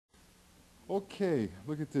Okay,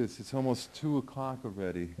 look at this. It's almost 2 o'clock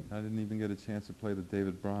already. I didn't even get a chance to play the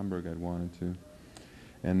David Bromberg I'd wanted to.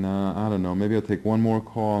 And I don't know, maybe I'll take one more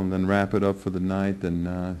call and then wrap it up for the night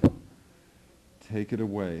and take it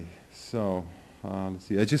away. So, let's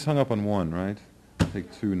see. I just hung up on one, right? I'll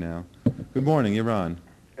take 2 now. Good morning, you're on.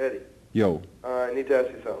 Eddie. Yo. I need to ask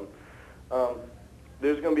you something.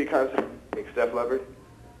 There's going to be a concert with Steph Leppard,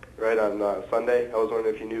 right, on Sunday. I was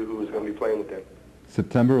wondering if you knew who was going to be playing with him.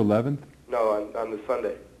 September 11th? No, on the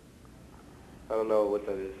Sunday. I don't know what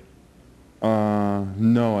that is.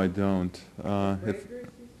 No, I don't. If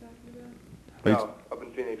No, up in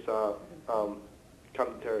Phoenix, Compton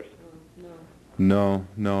Terrace. No,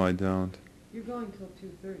 I don't. You're going till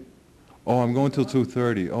 2:30. Oh, I'm going till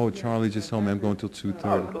 2:30. Oh, Charlie just told me I'm going till 2:30.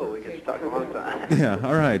 Oh, cool. We can talk a long time. Yeah,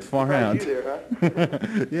 all right, far out. You there,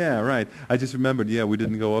 huh? Yeah, right. I just remembered, yeah, we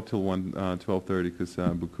didn't go up till 12:30 because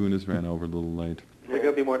Bukunas ran over a little late. Is there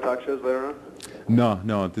going to be more talk shows later on?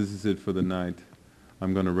 No, this is it for the night.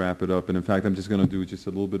 I'm going to wrap it up. And in fact, I'm just going to do just a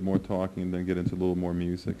little bit more talking and then get into a little more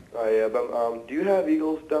music. Oh, yeah, but do you have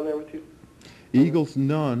Eagles down there with you? Eagles?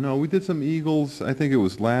 No. We did some Eagles, I think it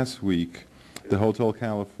was last week, the Hotel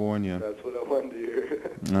California. That's what I wanted to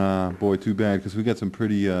hear. Boy, too bad, because we got some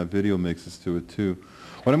pretty video mixes to it, too.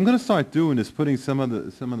 What I'm going to start doing is putting some of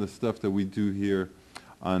the stuff that we do here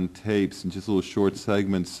on tapes and just little short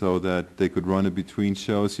segments so that they could run it between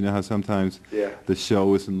shows. You know how sometimes the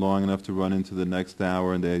show isn't long enough to run into the next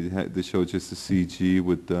hour and they show just a CG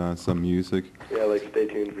with some music. Yeah, like stay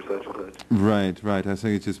tuned for such and such. Right. I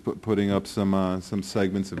think it's just putting up some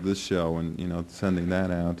segments of this show and, sending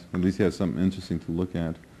that out. At least you have something interesting to look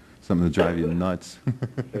at, something to drive you nuts.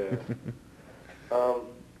 Yeah.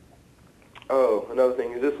 Oh, another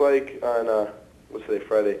thing. Is this like on, what's today,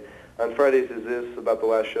 Friday? On Fridays, is this about the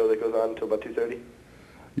last show that goes on until about 2:30?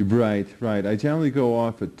 Right. I generally go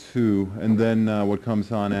off at 2, and then what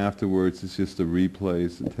comes on afterwards is just the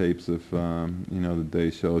replays, the tapes of, the day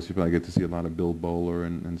shows. You probably get to see a lot of Bill Bowler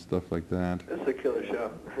and stuff like that. This is a killer show.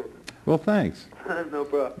 Well, thanks. No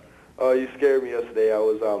problem. Oh, you scared me yesterday.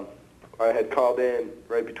 I had called in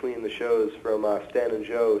right between the shows from Stan and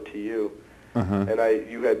Joe to you, and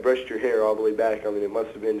you had brushed your hair all the way back. I mean, it must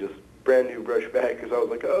have been just brand new brush back because I was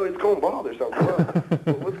like, oh, it's going bald or something.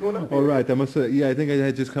 What's going on? All right, I think I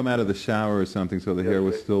had just come out of the shower or something, so the hair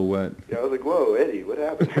was still wet. Yeah, I was like, whoa, Eddie, what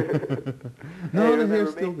happened? No, the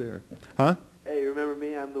hair's still there. Huh? Hey, you remember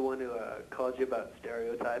me? I'm the one who called you about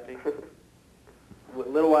stereotyping. A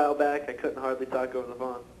little while back, I couldn't hardly talk over the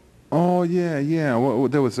phone. Oh, yeah.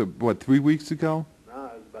 What, that was, 3 weeks ago? No,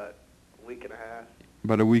 it was about a week and a half.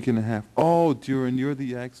 About a week and a half. Oh, Duran, you're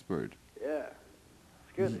the expert. Yeah.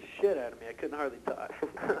 Scared the shit out of me. I couldn't hardly talk.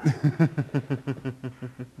 A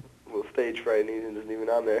little stage fright isn't even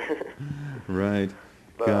on there. Right.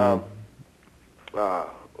 But, wait a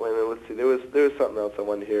minute, let's see. There was something else I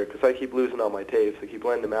wanted to hear, because I keep losing all my tapes. I keep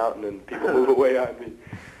letting them out, and then people move away on me.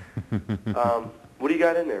 What do you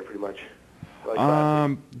got in there, pretty much?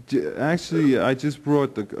 Actually, I just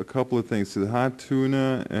brought a couple of things. The hot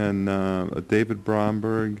tuna and a David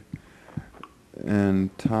Bromberg and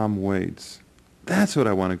Tom Waits. That's what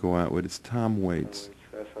I want to go out with. It's Tom Waits.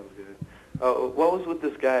 That sounds good. Oh, what was with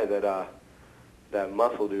this guy, that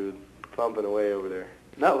muscle dude, thumping away over there?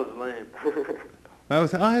 That was lame. I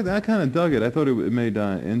kind of dug it. I thought it made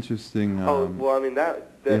interesting. Well, I mean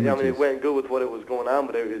it went good with what it was going on,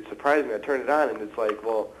 but it surprised me. I turned it on, and it's like,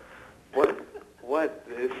 well, what?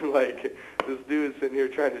 It's like this dude sitting here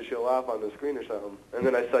trying to show off on the screen or something. And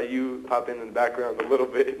then I saw you pop in the background a little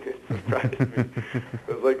bit, and it surprised me.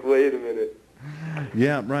 I was like, wait a minute.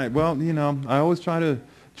 Yeah, right. Well, I always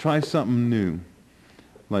try something new.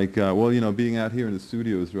 Like, being out here in the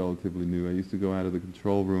studio is relatively new. I used to go out of the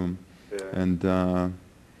control room, and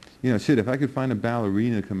if I could find a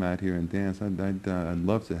ballerina to come out here and dance, I'd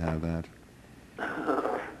love to have that.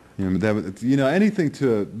 Anything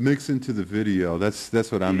to mix into the video.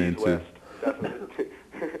 That's what I'm into. West, definitely.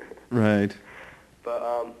 Right. But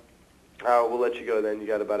we'll let you go then. You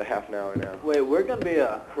got about a half an hour now. Wait, we're gonna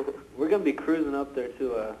be cruising up there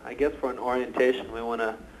to I guess for an orientation. We want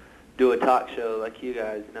to do a talk show like you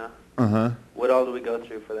guys, What all do we go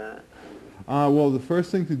through for that? Well, the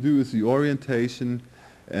first thing to do is the orientation,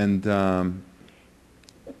 and that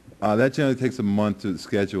generally takes a month to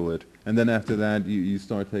schedule it. And then after that, you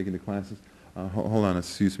start taking the classes. Hold on,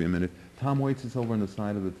 excuse me a minute. Tom Waits is over on the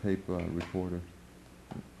side of the tape recorder,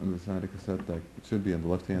 on the side of the cassette deck. It should be on the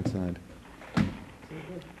left-hand side.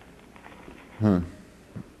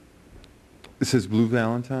 It says Blue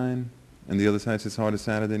Valentine, and the other side says Hardest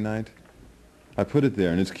Saturday Night. I put it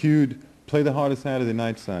there, and it's cued. Play the Hardest Saturday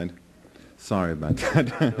Night side. Sorry about that.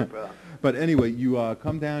 No problem. But anyway, you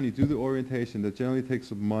come down, you do the orientation. That generally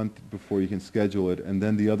takes a month before you can schedule it, and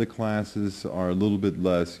then the other classes are a little bit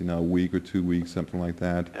less, you know, a week or 2 weeks, something like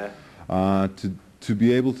that. Yeah. To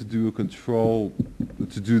be able to do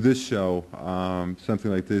to do this show,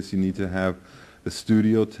 something like this, you need to have the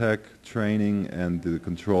studio tech training and the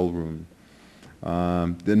control room.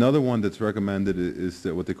 Another one that's recommended is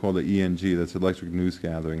what they call the ENG, that's electric news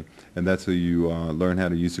gathering, and that's how you learn how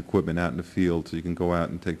to use equipment out in the field, so you can go out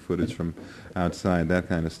and take footage from outside, that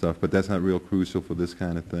kind of stuff, but that's not real crucial for this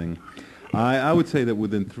kind of thing. I would say that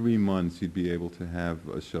within 3 months you'd be able to have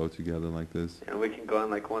a show together like this. And we can go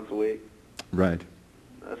on like once a week. Right.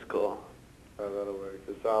 That's cool. Oh, that'll work.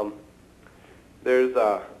 'Cause, there's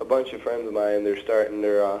a bunch of friends of mine, they're starting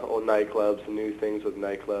their own nightclubs and new things with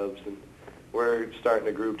nightclubs, and we're starting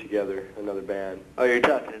a group together, another band. Oh, you're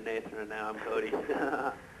talking to Nathan right now. I'm Cody.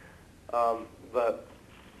 But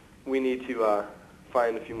we need to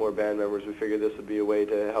find a few more band members. We figured this would be a way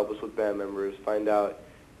to help us with band members, find out,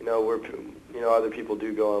 you know, where other people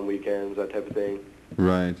do go on weekends, that type of thing.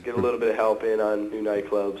 Right. Get a little bit of help in on new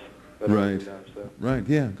nightclubs. Right. So. Right.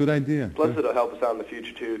 Yeah. Good idea. Plus, it'll help us out in the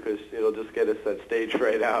future too, because it'll just get us that stage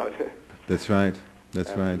right out. That's right. That's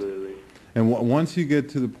Absolutely. right. And once you get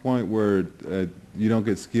to the point where you don't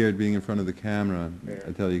get scared being in front of the camera,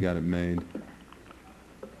 until you got it made.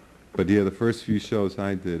 But yeah, the first few shows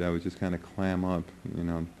I did, I would just kind of clam up, you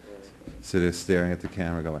know, sit there staring at the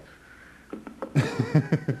camera, go like.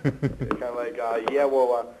 Kind of like, yeah,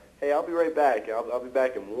 well, hey, I'll be right back. I'll be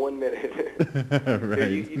back in 1 minute. Right. Here,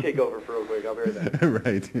 you take over for real quick. I'll be right back.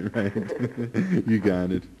 Right. You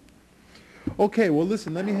got it. Okay, well,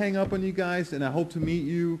 listen, let me hang up on you guys, and I hope to meet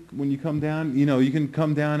you when you come down. You know, you can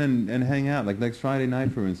come down and hang out, like next Friday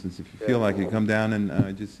night, for instance, if you feel like it. Come down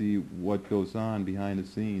and just see what goes on behind the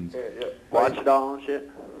scenes. Yeah. Watch it all and shit.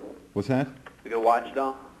 What's that? We can watch it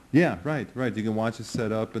all. Yeah, right. You can watch us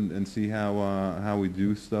set up and see how we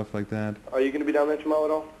do stuff like that. Are you going to be down there tomorrow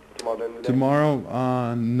at all? During the day?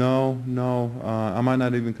 Tomorrow, no. I might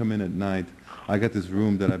not even come in at night. I got this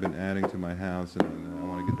room that I've been adding to my house, and I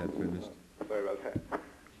want to get that finished. Sorry about that. That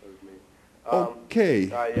was me. Okay.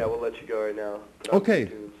 Yeah, we'll let you go right now.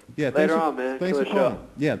 Okay. Yeah. Later on, man. Thanks for Killer show. calling.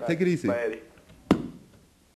 Yeah, take it easy. Bye, Eddie.